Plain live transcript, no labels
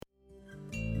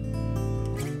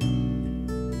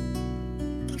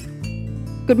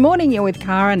Good morning, you're with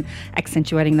Karen,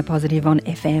 accentuating the positive on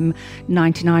FM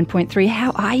 99.3.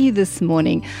 How are you this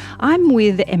morning? I'm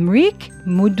with Aymeric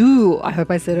Moudou. I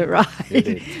hope I said it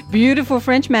right. Beautiful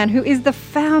French man who is the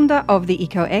founder of the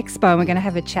Eco Expo. And we're going to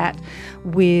have a chat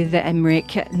with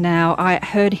Aymeric now. I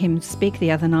heard him speak the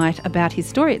other night about his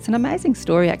story. It's an amazing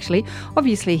story, actually.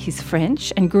 Obviously, he's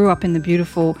French and grew up in the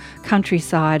beautiful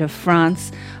countryside of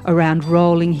France around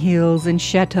rolling hills and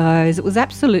chateaux. It was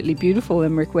absolutely beautiful,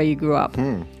 Aymeric, where you grew up.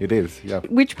 It is, yeah.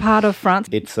 Which part of France?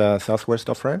 It's southwest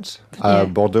of France,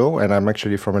 Bordeaux, and I'm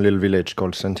actually from a little village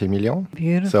called Saint-Emilion.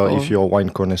 Beautiful. So if you're a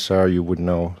wine connoisseur, you would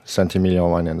know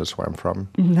Saint-Emilion wine, and that's where I'm from.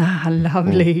 Ah,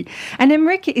 lovely. And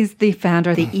Aymeric is the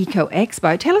founder of the Eco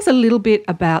Expo. Tell us a little bit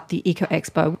about the Eco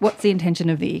Expo. What's the intention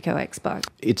of the Eco Expo?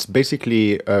 It's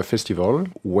basically a festival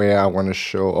where I want to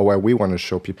show, or where we want to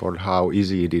show people how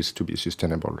easy it is to be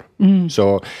sustainable.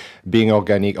 So buying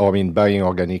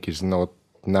organic is not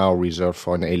now reserved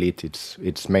for an elite.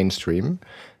 It's mainstream.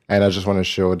 And I just want to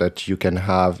show that you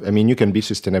can be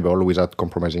sustainable without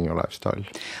compromising your lifestyle.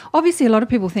 Obviously, a lot of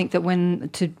people think that when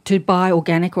to buy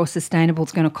organic or sustainable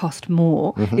is going to cost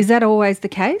more. Is that always the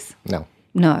case? No.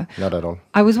 No. Not at all.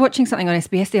 I was watching something on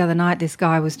SBS the other night. This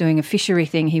guy was doing a fishery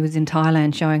thing. He was in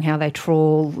Thailand showing how they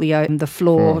trawl the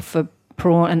floor for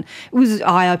prawn, and it was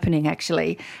eye-opening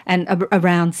actually, and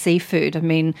around seafood.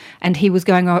 And he was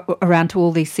going around to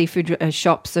all these seafood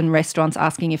shops and restaurants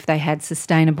asking if they had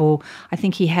sustainable. I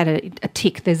think he had a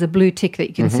tick. There's a blue tick that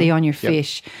you can see on your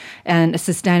fish, and a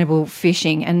sustainable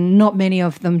fishing, and not many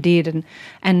of them did.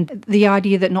 And the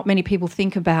idea that not many people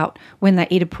think about when they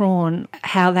eat a prawn,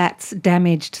 how that's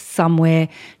damaged somewhere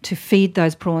to feed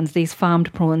those prawns, these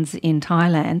farmed prawns in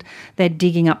Thailand. They're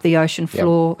digging up the ocean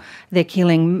floor. They're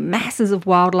killing masses of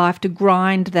wildlife to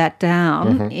grind that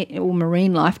down, or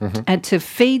marine life, and to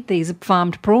feed these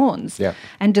farmed prawns,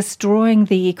 and destroying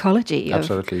the ecology.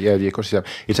 Absolutely, the ecosystem.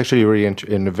 It's actually really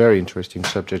a very interesting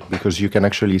subject, because you can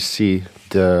actually see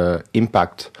the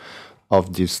impact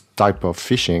of this type of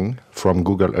fishing from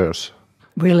Google Earth.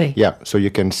 Really? Yeah, so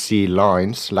you can see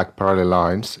lines, like parallel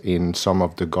lines, in some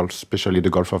of the Gulf, especially the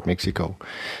Gulf of Mexico.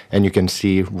 And you can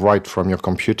see right from your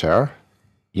computer,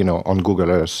 on Google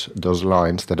Earth, those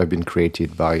lines that have been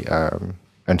created by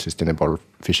unsustainable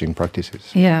fishing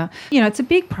practices. Yeah. It's a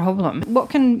big problem. What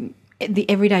can the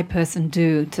everyday person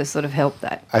do to sort of help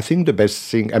that? I think the best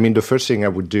thing, the first thing I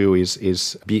would do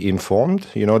is be informed.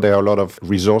 There are a lot of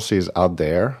resources out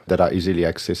there that are easily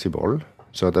accessible.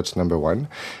 So that's number one.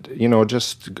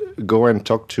 Just go and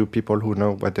talk to people who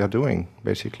know what they're doing,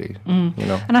 basically.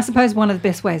 And I suppose one of the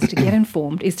best ways to get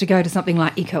informed is to go to something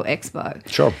like Eco Expo.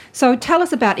 Sure. So tell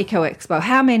us about Eco Expo.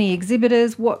 How many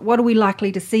exhibitors? What are we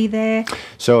likely to see there?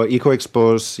 So Eco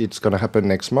Expo, it's going to happen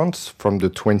next month from the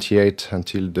 28th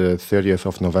until the 30th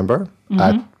of November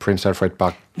at Prince Alfred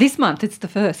Park. This month, it's the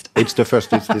first. It's the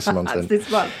first, it's this month. It's this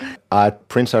month. At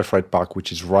Prince Alfred Park,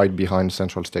 which is right behind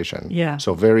Central Station. Yeah.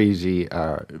 So very easy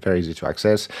to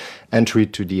access. Entry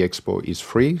to the expo is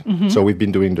free. So we've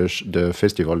been doing the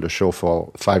festival, the show,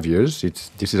 for 5 years.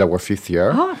 This is our 5th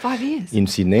year. Oh, 5 years. In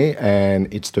Sydney,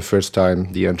 and it's the first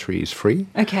time the entry is free.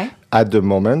 Okay. At the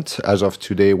moment, as of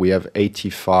today, we have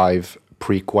 85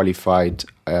 pre-qualified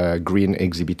green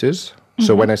exhibitors.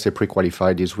 So when I say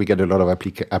pre-qualified, is we get a lot of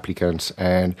applicants,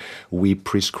 and we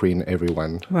pre-screen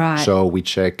everyone. Right. So we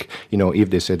check, if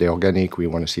they say they're organic, we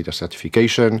want to see the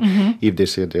certification. If they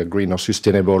say they're green or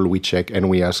sustainable, we check, and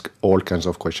we ask all kinds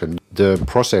of questions. The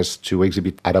process to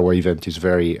exhibit at our event is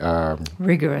very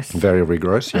rigorous. Very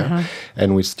rigorous,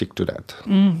 and we stick to that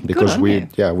because we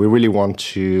really want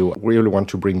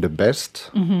to bring the best,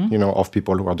 of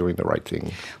people who are doing the right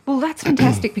thing. Well, that's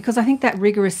fantastic, because I think that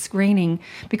rigorous screening,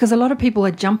 because a lot of people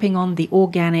are jumping on the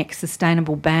organic,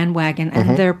 sustainable bandwagon,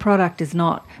 and their product is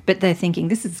not, but they're thinking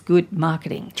this is good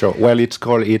marketing. Sure. Well, it's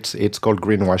called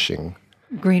greenwashing.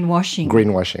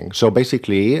 Greenwashing. So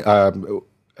basically,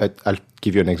 I'll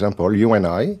give you an example. You and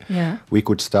I, we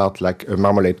could start like a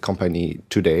marmalade company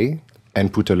today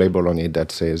and put a label on it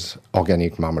that says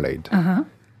organic marmalade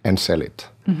and sell it.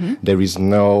 There is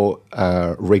no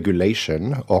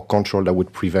regulation or control that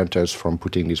would prevent us from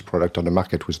putting this product on the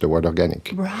market with the word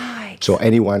organic. Right. So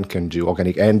anyone can do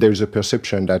organic. And there's a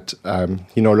perception that, a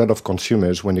lot of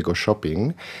consumers, when they go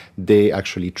shopping, they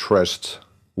actually trust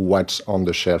what's on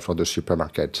the shelf of the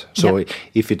supermarket. So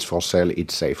if it's for sale,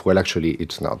 it's safe. Well, actually,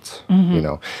 it's not,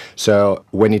 So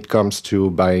when it comes to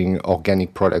buying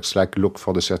organic products, look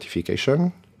for the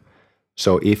certification.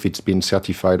 So if it's been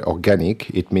certified organic,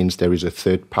 it means there is a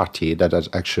third party that has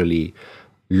actually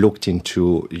looked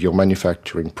into your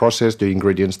manufacturing process, the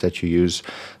ingredients that you use,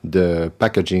 the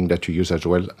packaging that you use as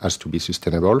well as to be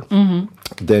sustainable.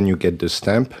 Then you get the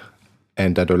stamp,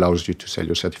 and that allows you to sell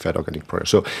your certified organic product.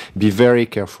 So be very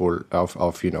careful of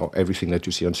everything that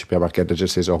you see on supermarket that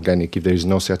just says organic. If there is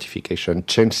no certification,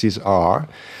 chances are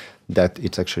that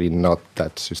it's actually not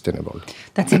that sustainable.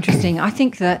 That's interesting. I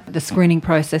think that the screening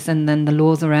process and then the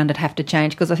laws around it have to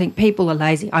change, because I think people are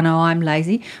lazy. I know I'm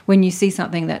lazy. When you see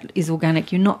something that is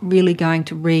organic, you're not really going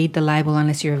to read the label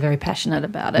unless you're very passionate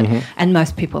about it. And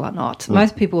most people are not.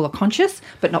 Most people are conscious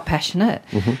but not passionate.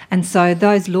 And so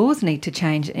those laws need to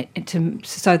change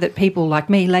so that people like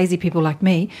me, lazy people like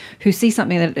me, who see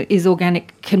something that is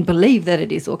organic can believe that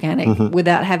it is organic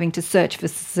without having to search for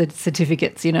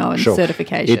certificates, and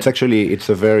certification. It's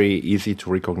a very easy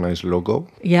to recognize logo.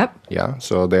 Yep. Yeah.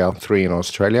 So there are 3 in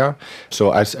Australia.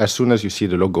 So as soon as you see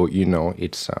the logo,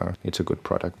 it's a good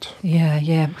product.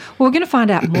 Yeah. Well, we're going to find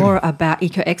out more about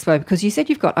Eco Expo, because you said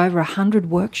you've got over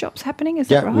 100 workshops happening. Is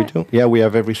that right? Yeah, we do. Yeah, we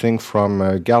have everything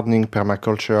from gardening,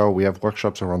 permaculture. We have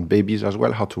workshops around babies as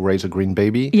well, how to raise a green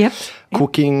baby. Yep.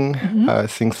 Cooking,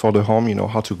 things for the home.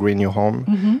 How to green your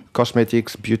home.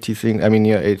 Cosmetics, beauty things. I mean,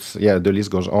 the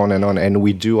list goes on. And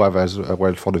we do have as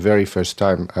well, for the very first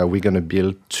time, we're going to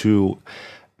build 2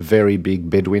 very big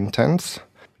Bedouin tents,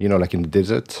 like in the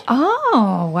desert.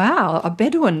 Oh, wow. A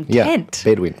Bedouin tent. Yeah,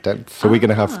 Bedouin tent. So we're going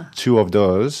to have 2 of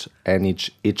those, and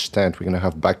each tent we're going to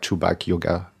have back-to-back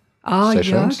yoga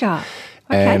sessions. Yoga.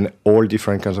 Okay. And all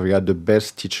different kinds of yoga. The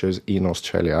best teachers in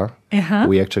Australia.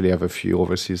 We actually have a few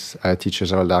overseas teachers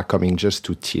that are coming just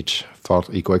to teach for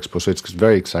Eco Expo. So it's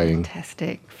very exciting.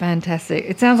 Fantastic.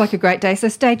 It sounds like a great day. So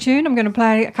stay tuned. I'm going to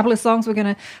play a couple of songs. We're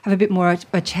going to have a bit more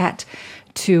a chat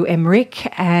to Emeric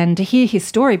and hear his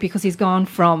story, because he's gone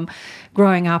from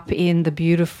growing up in the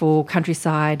beautiful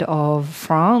countryside of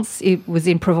France. It was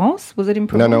in Provence. Was it in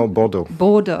Provence? No, Bordeaux.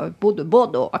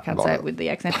 Bordeaux. I can't say it with the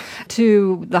accent.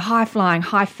 To the high-flying,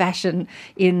 high fashion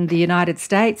in the United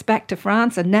States, back to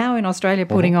France, and now in Australia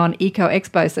putting on Eco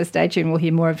Expo. So stay tuned. We'll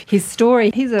hear more of his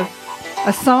story. Here's a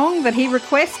song that he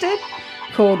requested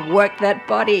called Work That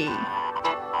Body.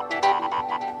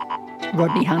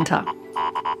 Rodney Hunter.